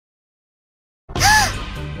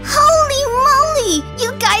me!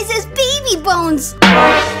 You guys as baby bones!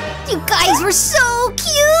 You guys were so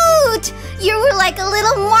cute! You were like a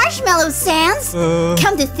little marshmallow, Sans.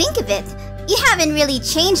 Come to think of it, you haven't really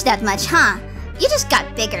changed that much, huh? You just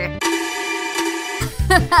got bigger.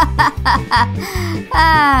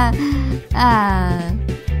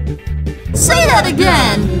 Say that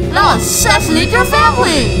again! I'll assassinate your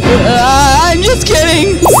family! I'm just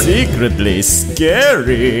kidding! Secretly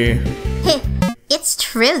scary. Hey, it's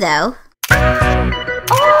true though.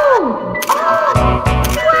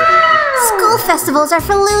 School festivals are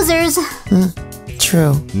for losers.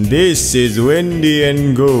 True. This is Wendy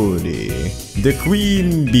and Goldie, the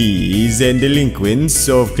queen bees and delinquents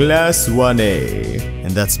of Class 1A.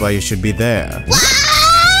 And that's why you should be there.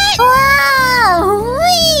 What? Wow!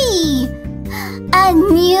 Wee! A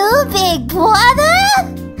new big brother?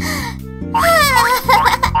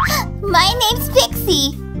 My name's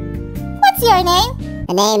Pixie. What's your name?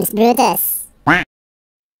 My name's Brutus.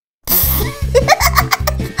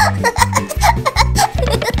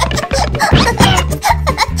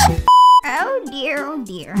 Oh dear, oh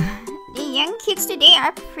dear. The young kids today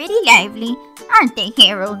are pretty lively, aren't they,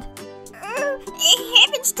 Harold?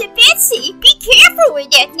 Heavens to Betsy! Be careful with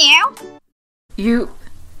that now!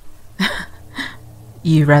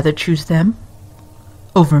 You rather choose them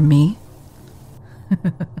over me?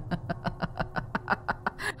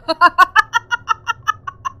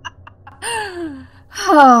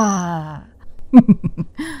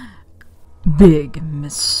 Big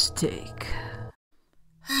mistake.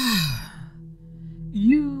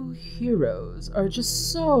 You heroes are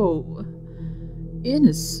just so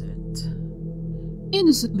innocent.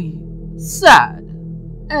 Innocently sad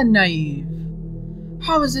and naive.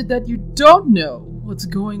 How is it that you don't know what's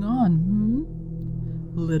going on,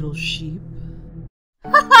 little sheep?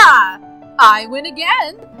 Haha! I win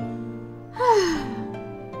again!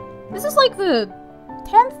 This is like the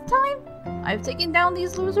 10th time I've taken down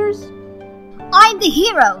these losers. I'm the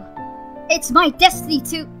hero! It's my destiny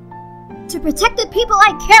to protect the people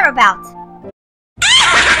I care about!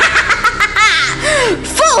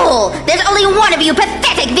 Fool! There's only one of you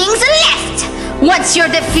pathetic beings left! Once you're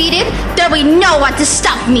defeated, there'll be no one to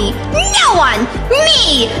stop me! No one!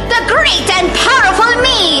 Me! The great and powerful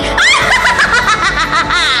me!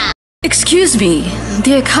 Excuse me,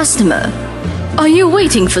 dear customer. Are you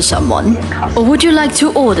waiting for someone? Or would you like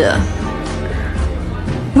to order?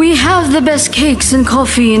 We have the best cakes and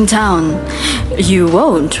coffee in town. You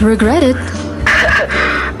won't regret it.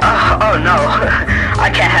 Oh no, I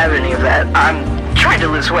can't have any of that. I'm trying to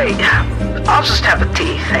lose weight. I'll just have a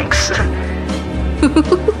tea, thanks.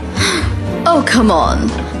 Oh, come on.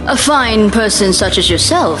 A fine person such as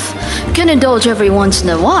yourself can indulge every once in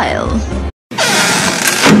a while.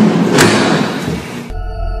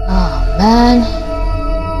 Oh man.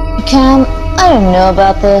 Cam, I don't know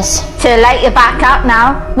about this. Too late, you're back up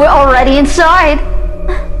now. We're already inside.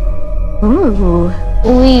 Ooh.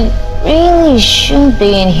 We really shouldn't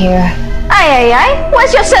be in here. Hey,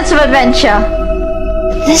 where's your sense of adventure?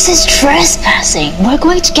 This is trespassing. We're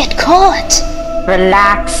going to get caught.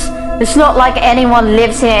 Relax. It's not like anyone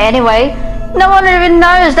lives here anyway. No one even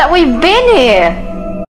knows that we've been here.